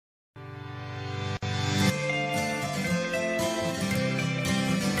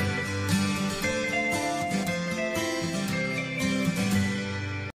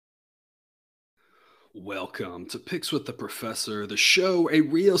Welcome to Picks with the Professor, the show a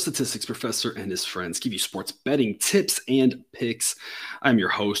real statistics professor and his friends give you sports betting tips and picks. I'm your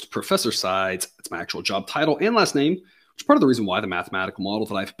host, Professor Sides. That's my actual job title and last name, which is part of the reason why the mathematical model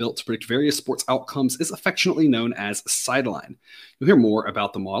that I've built to predict various sports outcomes is affectionately known as Sideline. You'll hear more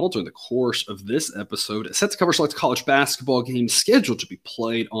about the model during the course of this episode, set to cover select college basketball games scheduled to be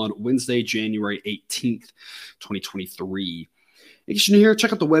played on Wednesday, January 18th, 2023. In case you're new here,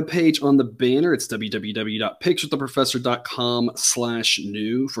 check out the webpage on the banner. It's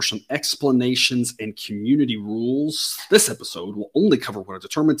www.pickswiththeprofessor.com/new for some explanations and community rules. This episode will only cover what are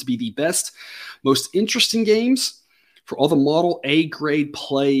determined to be the best, most interesting games for all the model A grade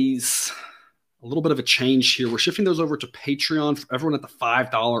plays. A little bit of a change here. We're shifting those over to Patreon for everyone at the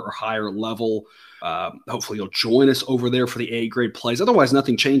 $5 or higher level. Hopefully you'll join us over there for the A grade plays. Otherwise,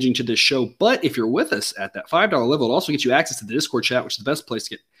 nothing changing to this show. But if you're with us at that $5 level, it also gets you access to the Discord chat, which is the best place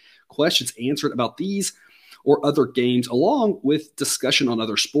to get questions answered about these or other games, along with discussion on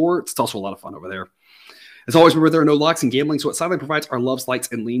other sports. It's also a lot of fun over there. As always, remember there are no locks in gambling, so what Sideline provides are loves, likes,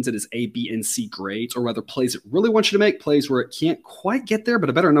 and leans. It is A, B, and C grades, or rather plays it really wants you to make, plays where it can't quite get there, but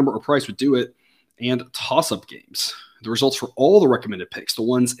a better number or price would do it, and toss-up games. The results for all the recommended picks, the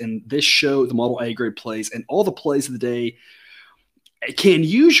ones in this show, the Model A grade plays, and all the plays of the day can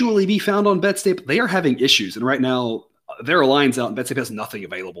usually be found on BetStape, but they are having issues. And right now, there are lines out, and BetStape has nothing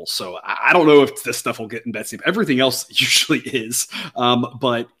available. So I don't know if this stuff will get in BetStape. Everything else usually is,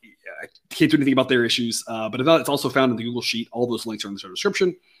 but I can't do anything about their issues. But if not, it's also found in the Google Sheet. All those links are in the show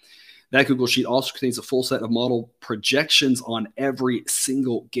description. That Google Sheet also contains a full set of model projections on every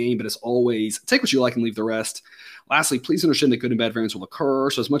single game. But as always, take what you like and leave the rest. Lastly, please understand that good and bad variance will occur.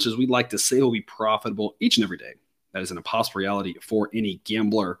 So as much as we'd like to say we'll be profitable each and every day, that is an impossible reality for any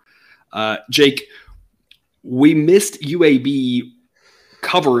gambler. Jake, we missed UAB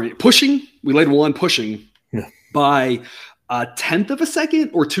pushing. We laid one pushing by a tenth of a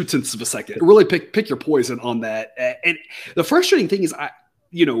second or 0.2 of a second. Really pick your poison on that. And the frustrating thing is,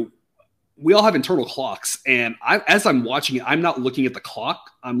 we all have internal clocks, and as I'm watching it, I'm not looking at the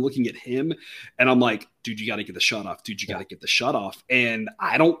clock. I'm looking at him, and I'm like, dude, you got to get the shot off. Dude, you got to get the shot off. And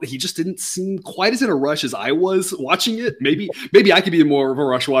he just didn't seem quite as in a rush as I was watching it. Maybe I could be in more of a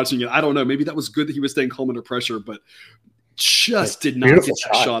rush watching it. I don't know. Maybe that was good that he was staying calm under pressure, but just did not get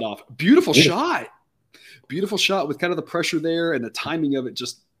that shot off. Beautiful shot with kind of the pressure there and the timing of it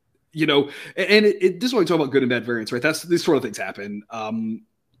just, and this is what we talk about good and bad variance, right? These sort of things happen.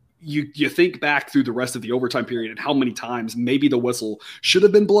 You think back through the rest of the overtime period and how many times maybe the whistle should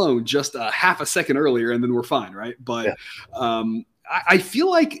have been blown just a half a second earlier and then we're fine, right? But I feel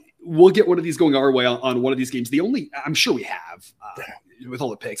like we'll get one of these going our way on one of these games. I'm sure we have with all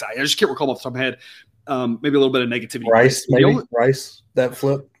the picks. I just can't recall off the top of my head. Maybe a little bit of negativity. Rice, that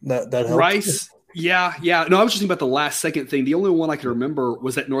flip, that helped. Rice. Yeah. No, I was just thinking about the last second thing. The only one I can remember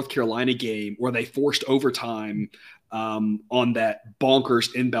was that North Carolina game where they forced overtime on that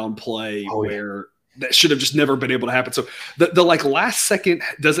bonkers inbound play where that should have just never been able to happen. So the last second,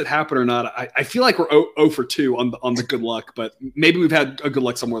 does it happen or not? I feel like we're 0 for 2 on the good luck, but maybe we've had a good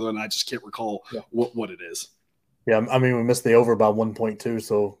luck somewhere and I just can't recall what it is. Yeah, I mean, we missed the over by 1.2,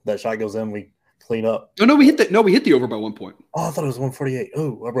 so that shot goes in, we clean up. No, we hit the over by 1 point. Oh, I thought it was 148.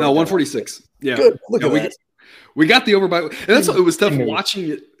 Oh, no, 146. Yeah, good. Look at that. We got the over by, and that's what it was tough watching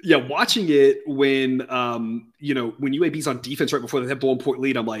it. Yeah, watching it when when UAB's on defense right before they have the 1 point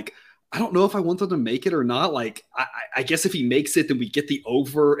lead. I'm like, I don't know if I want them to make it or not. Like, I guess if he makes it, then we get the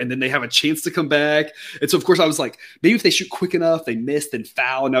over, and then they have a chance to come back. And so, of course, I was like, maybe if they shoot quick enough, they miss, then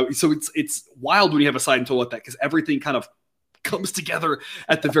foul. No, so it's wild when you have a side and total like that because everything kind of comes together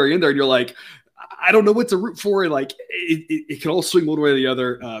at the very end there, and you're like, I don't know what to root for. And like, it can all swing one way or the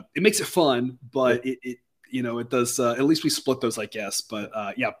other. It makes it fun, but it does. At least we split those, I guess. But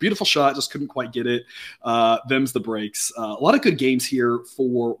beautiful shot. Just couldn't quite get it. Them's the breaks. A lot of good games here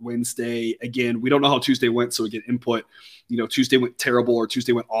for Wednesday. Again, we don't know how Tuesday went, so we get input. Tuesday went terrible or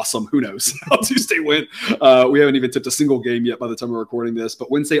Tuesday went awesome. Who knows how Tuesday went? We haven't even tipped a single game yet by the time we're recording this.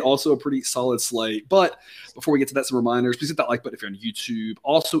 But Wednesday also a pretty solid slate. But before we get to that, some reminders. Please hit that like button if you're on YouTube.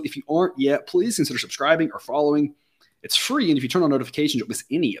 Also, if you aren't yet, please consider subscribing or following. It's free, and if you turn on notifications, you'll miss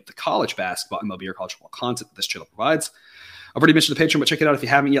any of the college basketball, MLB, or college football content that this channel provides. I've already mentioned the Patreon, but check it out if you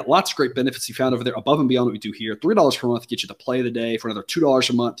haven't yet. Lots of great benefits you found over there above and beyond what we do here. $3 per month gets you the play of the day. For another $2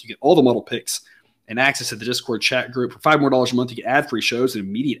 a month, you get all the model picks and access to the Discord chat group. For $5 more a month, you get ad-free shows and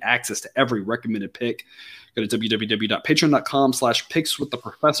immediate access to every recommended pick. Go to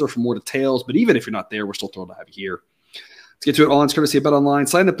www.patreon.com/pickswiththeprofessor for more details. But even if you're not there, we're still thrilled to have you here. Let's get to it. All it's courtesy of BetOnline.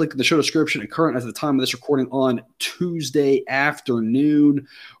 Sign up link in the show description and current as of the time of this recording on Tuesday afternoon.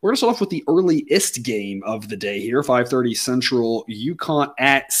 We're going to start off with the earliest game of the day here, 5:30 Central, UConn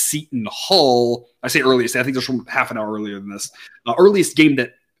at Seton Hall. I say earliest. I think there's from half an hour earlier than this. Earliest game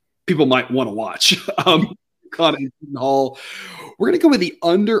that people might want to watch. UConn and Seton Hall. We're going to go with the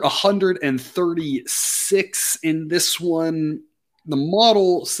under 136 in this one. The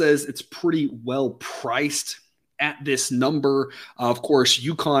model says it's pretty well priced at this number. Of course,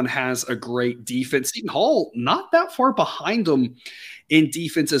 UConn has a great defense. Seton Hall, not that far behind them in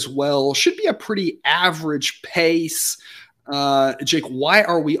defense as well. Should be a pretty average pace. Jake, why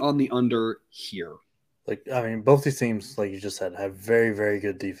are we on the under here? Both these teams, like you just said, have very, very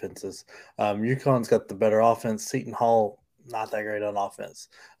good defenses. UConn's got the better offense. Seton Hall, not that great on offense.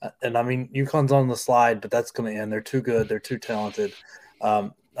 UConn's on the slide, but that's going to end. They're too good. They're too talented.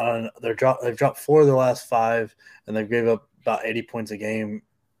 They've dropped 4 of their last 5, and they've gave up about 80 points a game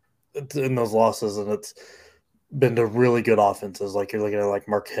in those losses, and it's been to really good offenses. Like you're looking at like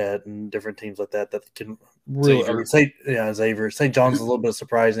Marquette and different teams like that can really Xavier. St. John's a little bit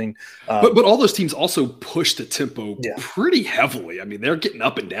surprising, but all those teams also push the tempo pretty heavily. I mean, they're getting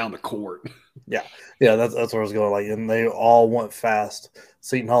up and down the court. Yeah, that's where I was going. Like, and they all want fast.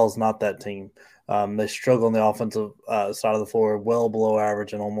 Seton Hall is not that team. They struggle on the offensive side of the floor, well below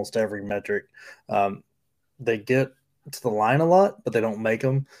average in almost every metric. They get to the line a lot, but they don't make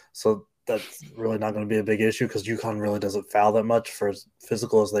them. So that's really not going to be a big issue because UConn really doesn't foul that much for as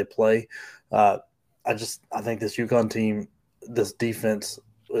physical as they play. I think this UConn team, this defense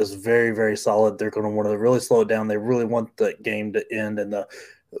is very, very solid. They're going to want to really slow it down. They really want the game to end in the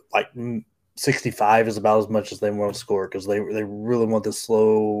 65 is about as much as they want to score because they really want this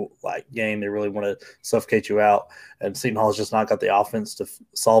slow game. They really want to suffocate you out. And Seton Hall's just not got the offense to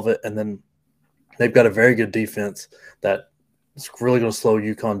solve it. And then they've got a very good defense that is really going to slow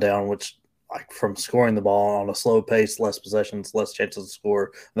UConn down, which from scoring the ball on a slow pace, less possessions, less chances to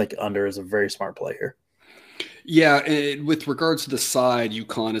score. I think under is a very smart play here. Yeah, and with regards to the side,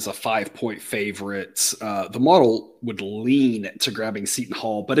 UConn is a 5-point favorite. The model would lean to grabbing Seton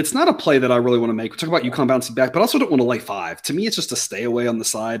Hall, but it's not a play that I really want to make. We talk about UConn bouncing back, but I also don't want to lay 5. To me, it's just a stay away on the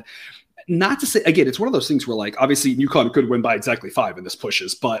side. Not to say, again, it's one of those things where, obviously UConn could win by exactly 5 and this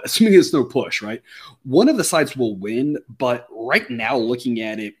pushes, but assuming it's no push, right? One of the sides will win, but right now, looking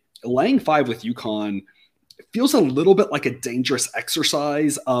at it, laying 5 with UConn feels a little bit like a dangerous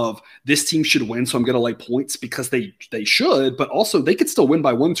exercise of this team should win, so I'm going to lay points because they should, but also they could still win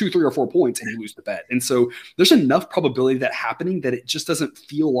by 1, 2, 3, or 4 points and you lose the bet. And so there's enough probability of that happening that it just doesn't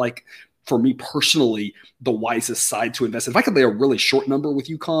feel like, for me personally, the wisest side to invest in. If I could lay a really short number with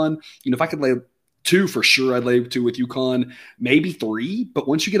UConn, if I could lay 2 for sure, I'd lay 2 with UConn, maybe 3. But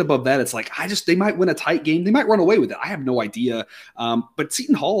once you get above that, it's like, they might win a tight game. They might run away with it. I have no idea. But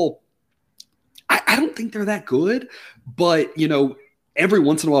Seton Hall, I don't think they're that good, but every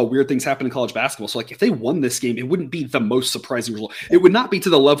once in a while, weird things happen in college basketball. So if they won this game, it wouldn't be the most surprising result. It would not be to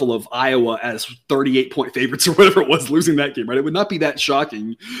the level of Iowa as 38-point favorites or whatever it was losing that game, right? It would not be that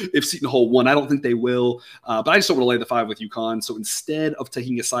shocking if Seton Hall won. I don't think they will, but I just don't want to lay the 5 with UConn. So instead of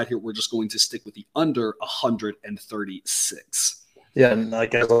taking a side here, we're just going to stick with the under 136. Yeah, and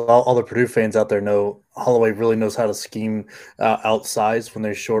as all the Purdue fans out there know, Holloway really knows how to scheme outsize when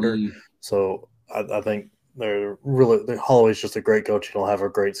they're shorter. So I think Holloway's just a great coach. He'll have a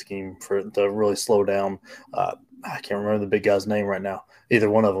great scheme to really slow down. I can't remember the big guy's name right now. Either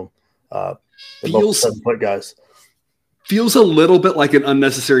one of them. They're both 7-foot guys. Feels a little bit like an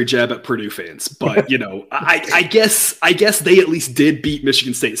unnecessary jab at Purdue fans, but I guess they at least did beat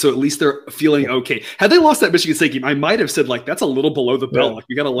Michigan State, so at least they're feeling okay. Had they lost that Michigan State game, I might have said that's a little below the belt. Yeah.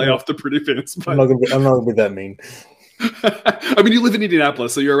 We got to lay off the Purdue fans. But... I'm not gonna be that mean. I mean, you live in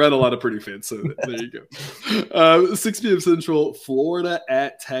Indianapolis, so you're around a lot of Purdue fans. So there you go. 6 p.m. Central, Florida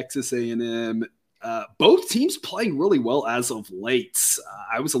at Texas A&M. Both teams playing really well as of late.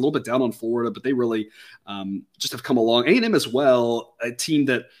 I was a little bit down on Florida, but they really just have come along. A&M as well, a team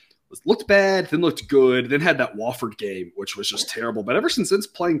that looked bad, then looked good, then had that Wofford game, which was just terrible. But ever since it's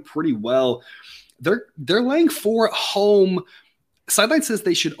playing pretty well. They're laying 4 at home. Sideline says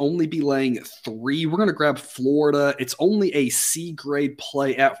they should only be laying 3. We're going to grab Florida. It's only a C grade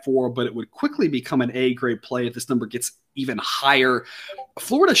play at 4, but it would quickly become an A grade play if this number gets even higher.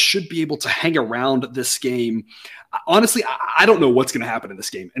 Florida should be able to hang around this game. Honestly, I don't know what's going to happen in this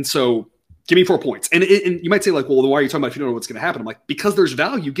game. And so give me 4 points. And you might say, well, then why are you talking about if you don't know what's going to happen? I'm like, because there's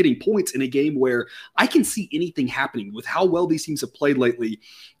value getting points in a game where I can see anything happening with how well these teams have played lately.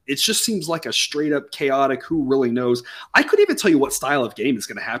 It just seems like a straight up chaotic, who really knows. I could even tell you what style of game is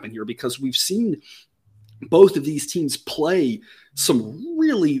going to happen here because we've seen both of these teams play some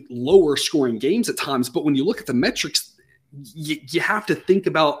really lower scoring games at times, but when you look at the metrics, you have to think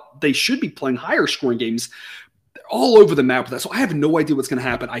about they should be playing higher scoring games. They're all over the map with that. So I have no idea what's going to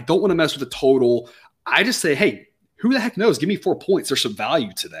happen. I don't want to mess with the total. I just say, hey, who the heck knows? Give me 4 points. There's some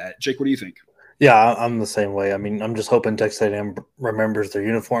value to that. Jake, what do you think? Yeah, I'm the same way. I mean, I'm just hoping Texas A&M remembers their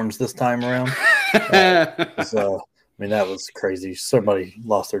uniforms this time around. I mean, that was crazy. Somebody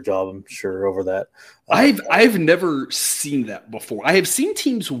lost their job, I'm sure, over that. I've never seen that before. I have seen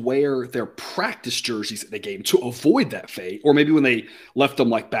teams wear their practice jerseys at the game to avoid that fate, or maybe when they left them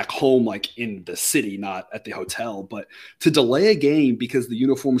like back home, like in the city, not at the hotel. But to delay a game because the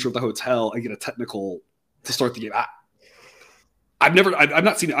uniforms are of the hotel and get a technical to start the game, I've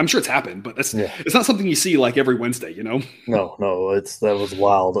not seen it. I'm sure it's happened, but it's not something you see like every Wednesday, you know? No, that was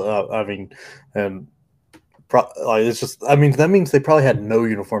wild. I mean, and it's just, I mean, that means they probably had no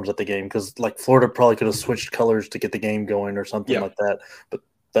uniforms at the game because like Florida probably could have switched colors to get the game going or something like that. But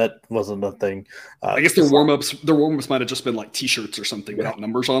that wasn't a thing. I guess their warm-ups might have just been like T-shirts or something without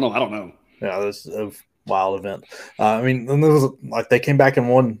numbers on them. I don't know. Yeah, this is a wild event. I mean, and there was like they came back and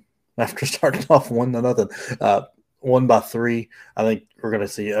won after starting off 1-0. 1 by 3. I think we're going to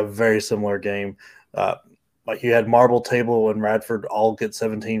see a very similar game. Like you had Marble Table and Radford all get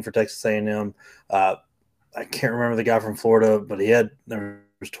 17 for Texas A&M. I can't remember the guy from Florida, but there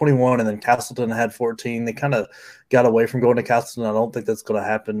was 21, and then Castleton had 14. They kind of got away from going to Castleton. I don't think that's going to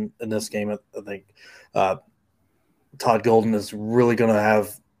happen in this game. I think Todd Golden is really going to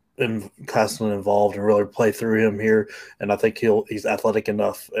have Castleton involved and really play through him here. And I think he's athletic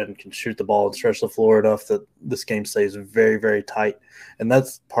enough and can shoot the ball and stretch the floor enough that this game stays very, very tight. And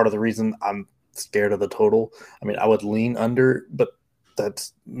that's part of the reason I'm scared of the total. I mean, I would lean under, but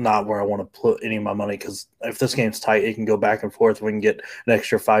that's not where I want to put any of my money because if this game's tight, it can go back and forth. We can get an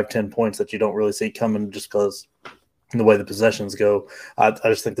extra 5-10 points that you don't really see coming just because the way the possessions go. I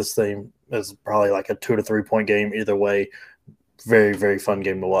just think this thing is probably like a 2 to 3 point game either way. Very, very fun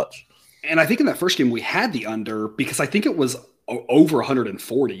game to watch. And I think in that first game we had the under because I think it was over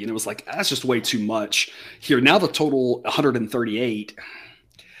 140, and it was like, that's just way too much here. Now the total 138.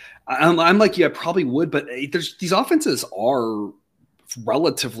 I'm like, yeah, I probably would, but these offenses are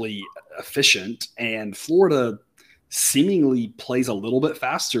relatively efficient, and Florida seemingly plays a little bit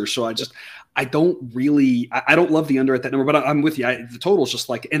faster. So I don't love the under at that number, but I'm with you. The total is just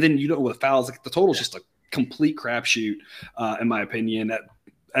like, and then with fouls, like the total is just a complete crapshoot, in my opinion,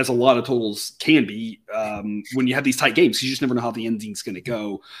 as a lot of totals can be when you have these tight games. You just never know how the ending's going to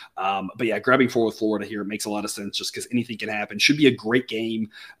go. But yeah, grabbing 4 with Florida here makes a lot of sense just because anything can happen. Should be a great game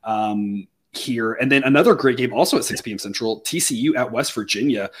here. And then another great game also at 6 p.m. Central, TCU at West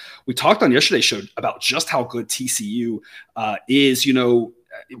Virginia. We talked on yesterday's show about just how good TCU is,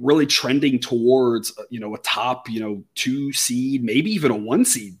 really trending towards, a top, 2 seed, maybe even a 1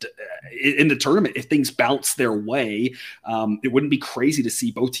 seed in the tournament if things bounce their way. It wouldn't be crazy to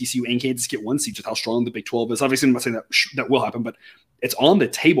see both TCU and Kansas get 1 seeds with how strong the Big 12 is. Obviously, I'm not saying that will happen, but it's on the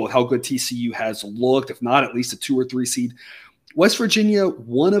table with how good TCU has looked, if not at least a 2 or 3 seed. West Virginia,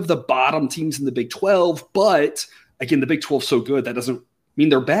 one of the bottom teams in the Big 12, but again, the Big 12 is so good that doesn't mean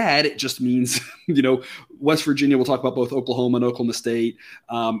they're bad. It just means, West Virginia, we'll talk about both Oklahoma and Oklahoma State,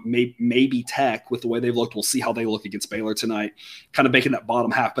 maybe Tech with the way they've looked. We'll see how they look against Baylor tonight, kind of making that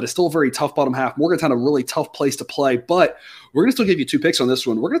bottom half, but it's still a very tough bottom half. Morgantown, a really tough place to play, but we're going to still give you 2 picks on this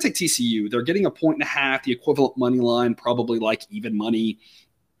one. We're going to take TCU. They're getting 1.5, the equivalent money line, probably like even money,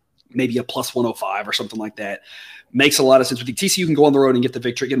 maybe a plus 105 or something like that. Makes a lot of sense. We think TCU can go on the road and get the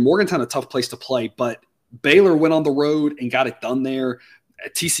victory. Again, Morgantown, a tough place to play, but Baylor went on the road and got it done there.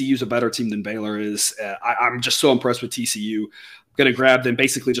 TCU is a better team than Baylor is. I'm just so impressed with TCU. I'm going to grab them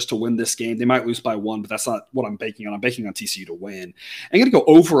basically just to win this game. They might lose by 1, but that's not what I'm banking on. I'm banking on TCU to win. I'm going to go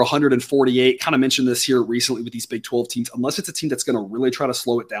over 148. Kind of mentioned this here recently with these Big 12 teams. Unless it's a team that's going to really try to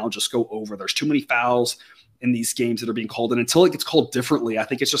slow it down, just go over. There's too many fouls in these games that are being called. And until it gets called differently, I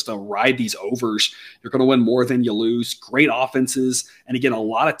think it's just to ride these overs. You're going to win more than you lose. Great offenses. And again, a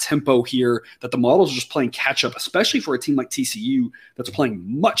lot of tempo here that the models are just playing catch up, especially for a team like TCU that's playing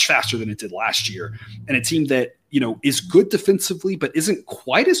much faster than it did last year. And a team that, is good defensively, but isn't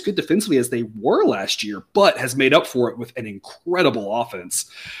quite as good defensively as they were last year, but has made up for it with an incredible offense.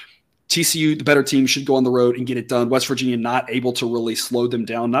 TCU, the better team, should go on the road and get it done. West Virginia not able to really slow them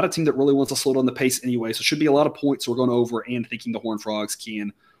down. Not a team that really wants to slow down the pace anyway. So it should be a lot of points. So we're going over and thinking the Horned Frogs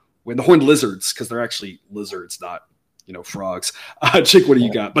can win. The Horned Lizards, because they're actually lizards, not, frogs. Chick, what do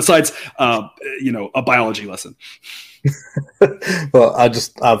you got? Besides, a biology lesson. Well, I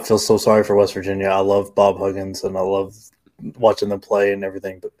feel so sorry for West Virginia. I love Bob Huggins and I love watching them play and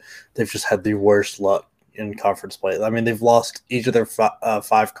everything, but they've just had the worst luck, in conference play. I mean, they've lost each of their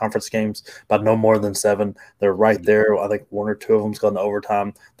 5 conference games by no more than 7. They're right there. I think 1 or 2 of them's gone to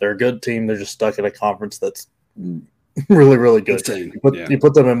overtime. They're a good team. They're just stuck in a conference that's really, really good. You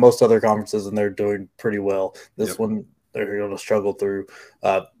put them in most other conferences, and they're doing pretty well. This one, they're going to struggle through.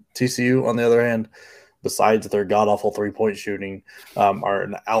 TCU, on the other hand, besides their god-awful three-point shooting, are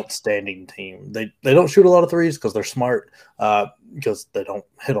an outstanding team. They don't shoot a lot of threes because they're smart, because they don't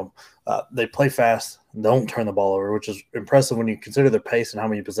hit them. They play fast, don't turn the ball over, which is impressive when you consider their pace and how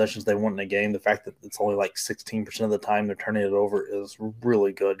many possessions they want in a game. The fact that it's only like 16% of the time they're turning it over is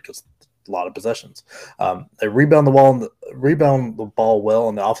really good because a lot of possessions. They rebound the ball well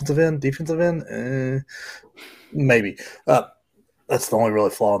on the offensive end. Defensive end, maybe. That's the only really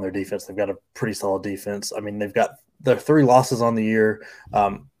flaw in their defense. They've got a pretty solid defense. I mean, they've got their 3 losses on the year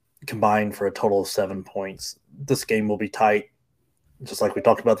combined for a total of 7 points. This game will be tight. Just like we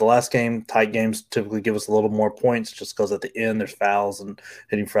talked about the last game, tight games typically give us a little more points just because at the end there's fouls and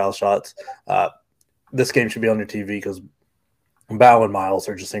hitting foul shots. This game should be on your TV because Bow and Miles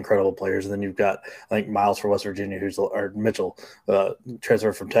are just incredible players. And then you've got, I think, Miles for West Virginia, or Mitchell,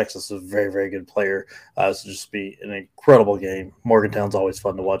 transfer from Texas, is a very, very good player. So just be an incredible game. Morgantown's always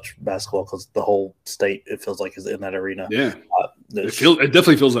fun to watch basketball because the whole state, it feels like, is in that arena. Yeah, it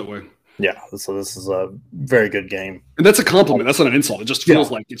definitely feels that way. Yeah, so this is a very good game. And that's a compliment. That's not an insult. It just feels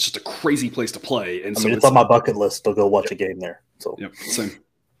like it's just a crazy place to play. And it's on my bucket list to go watch a game there. So same.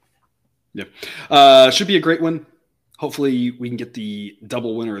 Yeah. Should be a great one. Hopefully we can get the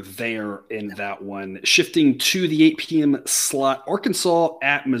double winner there in that one. Shifting to the 8 p.m. slot, Arkansas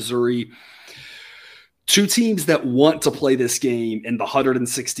at Missouri. 2 teams that want to play this game in the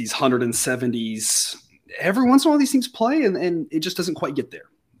 160s, 170s. Every once in a while these teams play, and it just doesn't quite get there.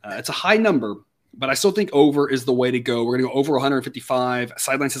 It's a high number, but I still think over is the way to go. We're going to go over 155.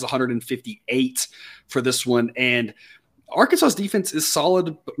 Sideline says 158 for this one. And Arkansas's defense is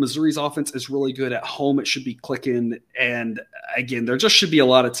solid, but Missouri's offense is really good. At home, it should be clicking. And again, there just should be a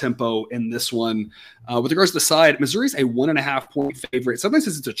lot of tempo in this one. With regards to the side, Missouri's a 1.5-point favorite. Sometimes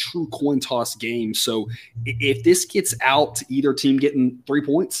it's a true coin toss game. So if this gets out to either team getting 3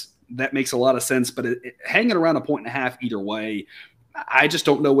 points, that makes a lot of sense. But hanging around 1.5 either way, I just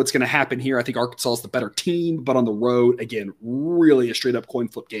don't know what's going to happen here. I think Arkansas is the better team, but on the road, again, really a straight-up coin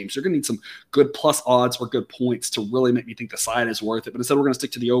flip game. So you're going to need some good plus odds or good points to really make me think the side is worth it. But instead, we're going to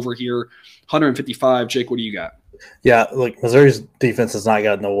stick to the over here, 155. Jake, what do you got? Yeah, look, Missouri's defense has not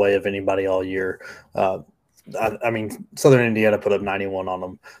gotten in the way of anybody all year. I mean, Southern Indiana put up 91 on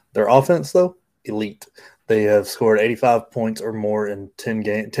them. Their offense, though, elite. They have scored 85 points or more in 10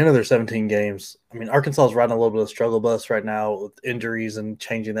 of their 17 games. I mean, Arkansas is riding a little bit of a struggle bus right now with injuries and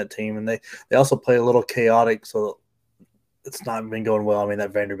changing that team. And they also play a little chaotic, so it's not been going well. I mean,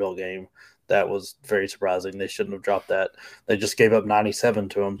 that Vanderbilt game, that was very surprising. They shouldn't have dropped that. They just gave up 97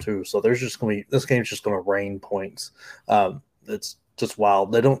 to them, too. So there's just going to be – this game's just going to rain points. It's just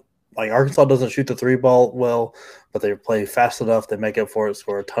wild. They don't – like, Arkansas doesn't shoot the 3-ball well, but they play fast enough. They make up for it,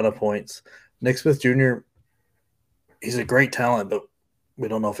 score a ton of points. Nick Smith Jr., he's a great talent, but we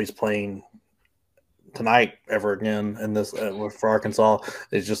don't know if he's playing tonight ever again in this for Arkansas.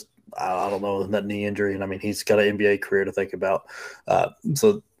 It's just, I don't know, that knee injury. And I mean, he's got an NBA career to think about.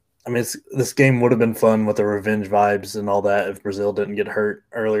 So, I mean, this game would have been fun with the revenge vibes and all that if Brazile didn't get hurt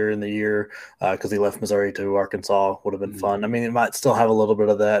earlier in the year because he left Missouri to Arkansas. Would have been fun. I mean, it might still have a little bit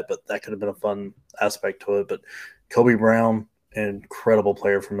of that, but that could have been a fun aspect to it. But Kobe Brown, incredible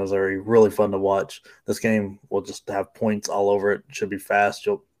player from Missouri, really fun to watch. This game will just have points all over it. Should be fast.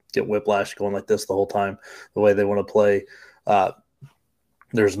 You'll get whiplash going like this the whole time, the way they want to play.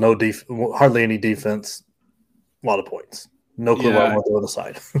 There's no hardly any defense, a lot of points. No clue what I want to do on the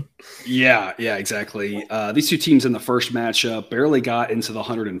side. Yeah, exactly. These 2 teams in the first matchup barely got into the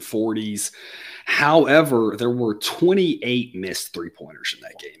 140s. However, there were 28 missed 3-pointers in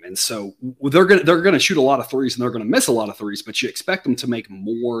that game. And so they're going to shoot a lot of threes and they're going to miss a lot of threes, but you expect them to make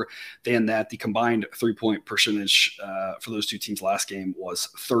more than that. The combined 3-point percentage for those 2 teams last game was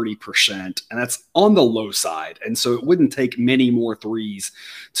 30%, and that's on the low side. And so it wouldn't take many more threes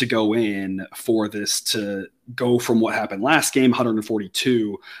to go in for this to go from what happened last game,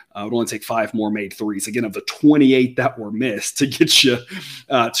 142. It would only take 5 more made threes, again, of the 28 that were missed to get you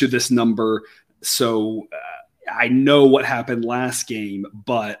to this number. So I know what happened last game,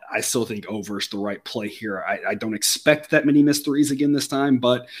 but I still think over is the right play here. I don't expect that many missed threes again this time,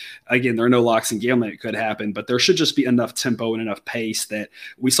 but again, there are no locks and gambling. It could happen, but there should just be enough tempo and enough pace that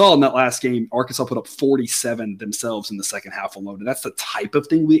we saw in that last game. Arkansas put up 47 themselves in the second half alone, and that's the type of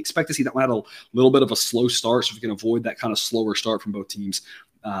thing we expect to see. That one had a little bit of a slow start, so if you can avoid that kind of slower start from both teams,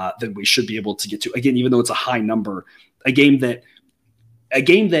 than we should be able to get to. Again, even though it's a high number, a game that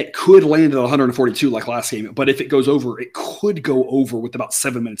could land at 142 like last game, but if it goes over, it could go over with about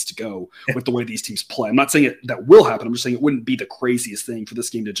 7 minutes to go with the way these teams play. I'm not saying that will happen. I'm just saying it wouldn't be the craziest thing for this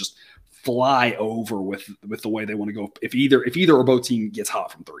game to just fly over with the way they want to go if either or both team gets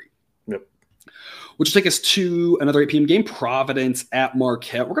hot from three. Yep. Which will take us to another 8 p.m. game, Providence at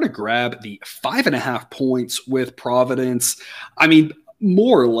Marquette. We're going to grab the 5.5 points with Providence. I mean,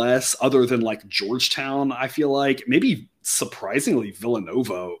 more or less, other than like Georgetown, I feel like maybe surprisingly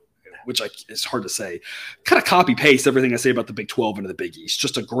Villanova, which it's hard to say, kind of copy paste everything I say about the Big 12 into the Big East.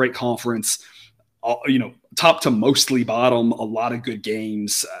 Just a great conference, top to mostly bottom, a lot of good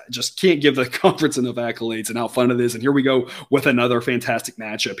games. Just can't give the conference enough accolades and how fun it is. And here we go with another fantastic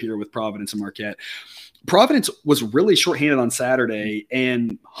matchup here with Providence and Marquette. Providence was really shorthanded on Saturday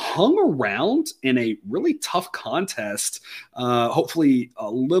and hung around in a really tough contest. Hopefully a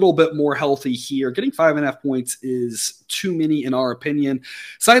little bit more healthy here. Getting 5.5 points is too many in our opinion.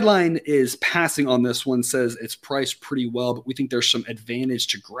 Sideline is passing on this one, says it's priced pretty well, but we think there's some advantage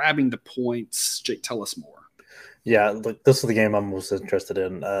to grabbing the points. Jake, tell us more. Yeah, look, this is the game I'm most interested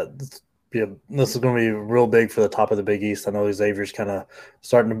in. This is going to be real big for the top of the Big East. I know Xavier's kind of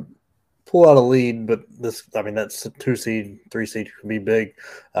starting to pull out a lead, but that's 2 seed, 3 seed can be big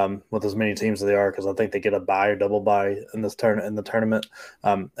with as many teams as they are, because I think they get a bye or double bye in the tournament.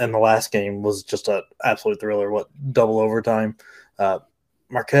 And the last game was just an absolute thriller. Double overtime.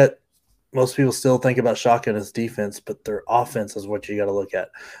 Marquette, most people still think about shotgun as defense, but their offense is what you got to look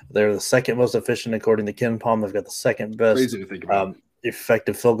at. They're the second most efficient according to KenPom. They've got the second best. Crazy to think about.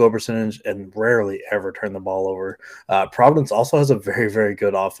 Effective field goal percentage and rarely ever turn the ball over. Providence also has a very, very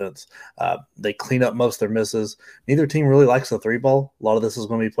good offense. They clean up most of their misses. Neither team really likes the 3-ball. A lot of this is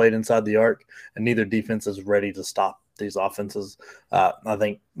going to be played inside the arc, and neither defense is ready to stop these offenses. I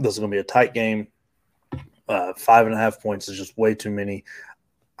think this is going to be a tight game. 5.5 points is just way too many.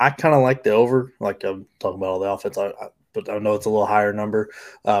 I kind of like the over, like I'm talking about all the offense, but I know it's a little higher number.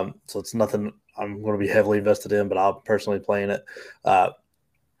 So it's nothing I'm going to be heavily invested in, but I'll personally play in it. But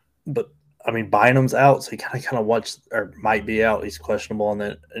I mean, Bynum's out, so you kind of watch, or might be out. He's questionable on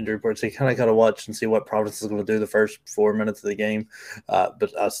the injury report, so you kind of got to watch and see what Providence is going to do the first 4 minutes of the game.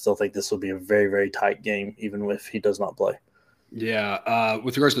 But I still think this will be a very, very tight game, even if he does not play. Yeah.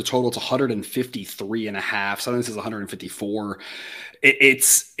 With regards to the total, it's 153.5. Sometimes it's 154.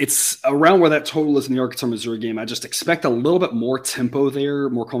 It's around where that total is in the Arkansas Missouri game. I just expect a little bit more tempo there,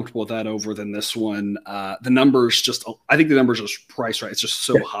 more comfortable with that over than this one. I think the numbers are just priced right. It's just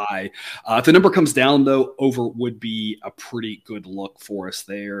so high. If the number comes down though, over would be a pretty good look for us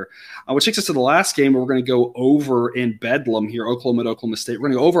there. Which takes us to the last game where we're going to go over in Bedlam here, Oklahoma at Oklahoma State. We're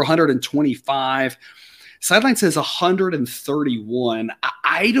going to go over 125. Sideline says 131.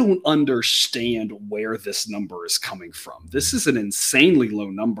 I don't understand where this number is coming from. This is an insanely low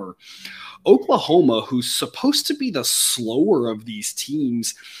number. Oklahoma, who's supposed to be the slower of these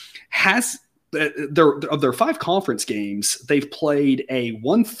teams, has of their 5 conference games, they've played a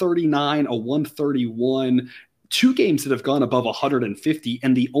 139, a 131, 2 games that have gone above 150,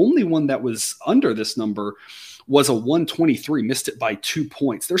 and the only one that was under this number was a 123, missed it by 2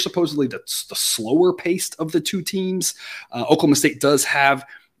 points. They're supposedly the slower paced of the 2 teams. Oklahoma State does have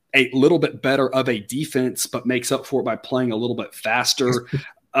a little bit better of a defense, but makes up for it by playing a little bit faster.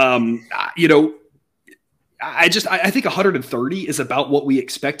 I think 130 is about what we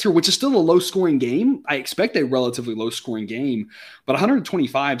expect here, which is still a low scoring game. I expect a relatively low scoring game, but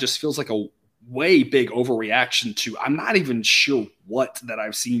 125 just feels like a way big overreaction to, I'm not even sure what that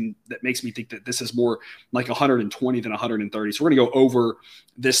I've seen that makes me think that this is more like 120 than 130. So we're going to go over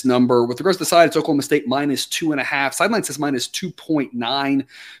this number. With regards to the side, it's Oklahoma State minus 2.5. Sideline says minus 2.9.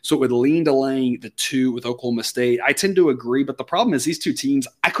 So it would lean to laying the 2 with Oklahoma State. I tend to agree, but the problem is these 2 teams,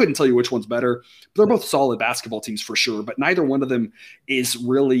 I couldn't tell you which one's better. They're both solid basketball teams for sure, but neither one of them is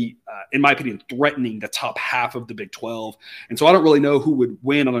really, in my opinion, threatening the top half of the Big 12. And so I don't really know who would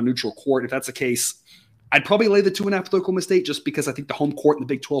win on a neutral court. If that's the case, I'd probably lay the 2.5 with Oklahoma State just because I think the home court in the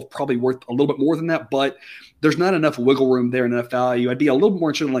Big 12 probably worth a little bit more than that, but there's not enough wiggle room there, enough value. I'd be a little bit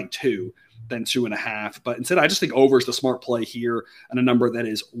more interested in like 2 than 2.5, but instead I just think over is the smart play here and a number that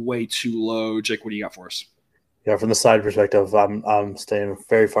is way too low. Jake, what do you got for us? Yeah, from the side perspective, I'm staying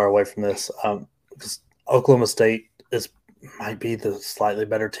very far away from this because Oklahoma State might be the slightly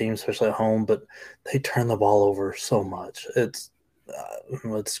better team, especially at home, but they turn the ball over so much. It's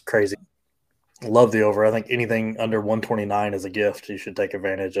crazy. Love the over. I think anything under 129 is a gift you should take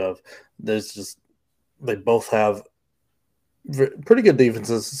advantage of. They both have pretty good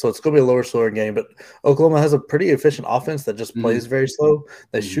defenses, so it's going to be a lower scoring game. But Oklahoma has a pretty efficient offense that just plays very slow.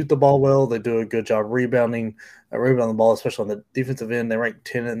 They shoot the ball well. They do a good job rebounding the ball, especially on the defensive end. They rank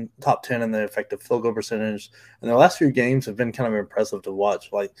top 10 in the effective field goal percentage. And their last few games have been kind of impressive to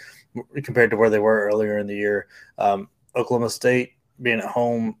watch, like compared to where they were earlier in the year. Oklahoma State being at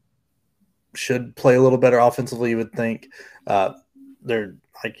home should play a little better offensively, you would think. They're,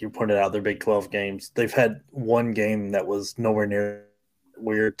 like you pointed out, their Big 12 games. They've had one game that was nowhere near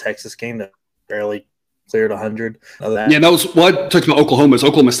weird Texas game that barely cleared 100. Yeah, that was what talking about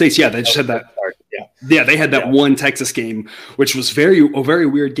Oklahoma State's. Yeah, they just had that. Yeah, they had that one Texas game, which was a very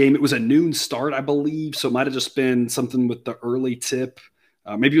weird game. It was a noon start, I believe, so it might have just been something with the early tip.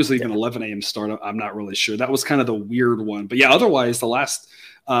 Maybe it was even 11 a.m. start. I'm not really sure. That was kind of the weird one. But yeah, otherwise, the last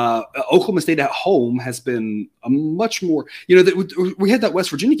Oklahoma State at home has been a much more, we had that West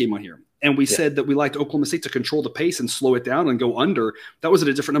Virginia game on here, and we said that we liked Oklahoma State to control the pace and slow it down and go under. That was at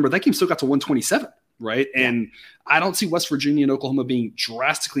a different number. That game still got to 127, right? Yeah. And I don't see West Virginia and Oklahoma being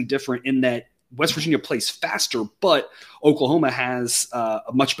drastically different in that West Virginia plays faster, but Oklahoma has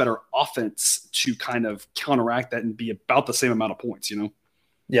a much better offense to kind of counteract that and be about the same amount of points,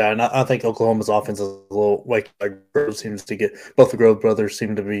 Yeah, and I think Oklahoma's offense is a little like Grove seems to get. Both the Grove brothers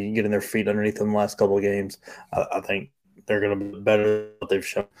seem to be getting their feet underneath them the last couple of games. I think they're going to be better than what they've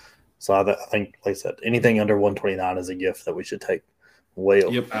shown. So I think, like I said, anything under 129 is a gift that we should take way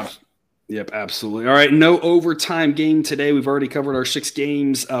over. Yep, absolutely. All right, no overtime game today. We've already covered our 6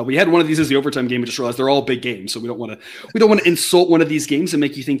 games. We had one of these as the overtime game. We just realized they're all big games, so we don't want to insult one of these games and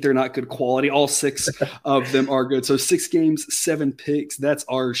make you think they're not good quality. All 6 of them are good. So 6 games, 7 picks. That's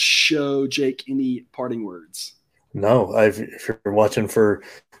our show. Jake, any parting words? No, if you're watching for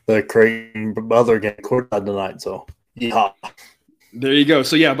the Creighton Butler game, court tonight. So yeah. There you go.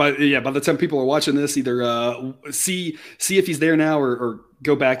 So by the time people are watching this, either see if he's there now or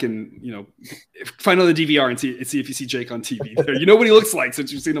go back and find another DVR and see if you see Jake on TV. You know what he looks like since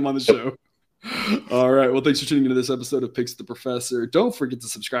you've seen him on the show. All right. Well, thanks for tuning into this episode of Picks with the Professor. Don't forget to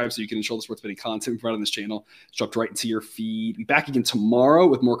subscribe so you can enjoy the sports betting content we provide on this channel. It's dropped right into your feed. Be back again tomorrow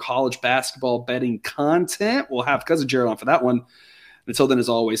with more college basketball betting content. We'll have Cousin Jared on for that one. Until then, as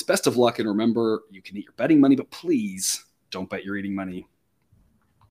always, best of luck, and remember, you can eat your betting money, but please don't bet your eating money.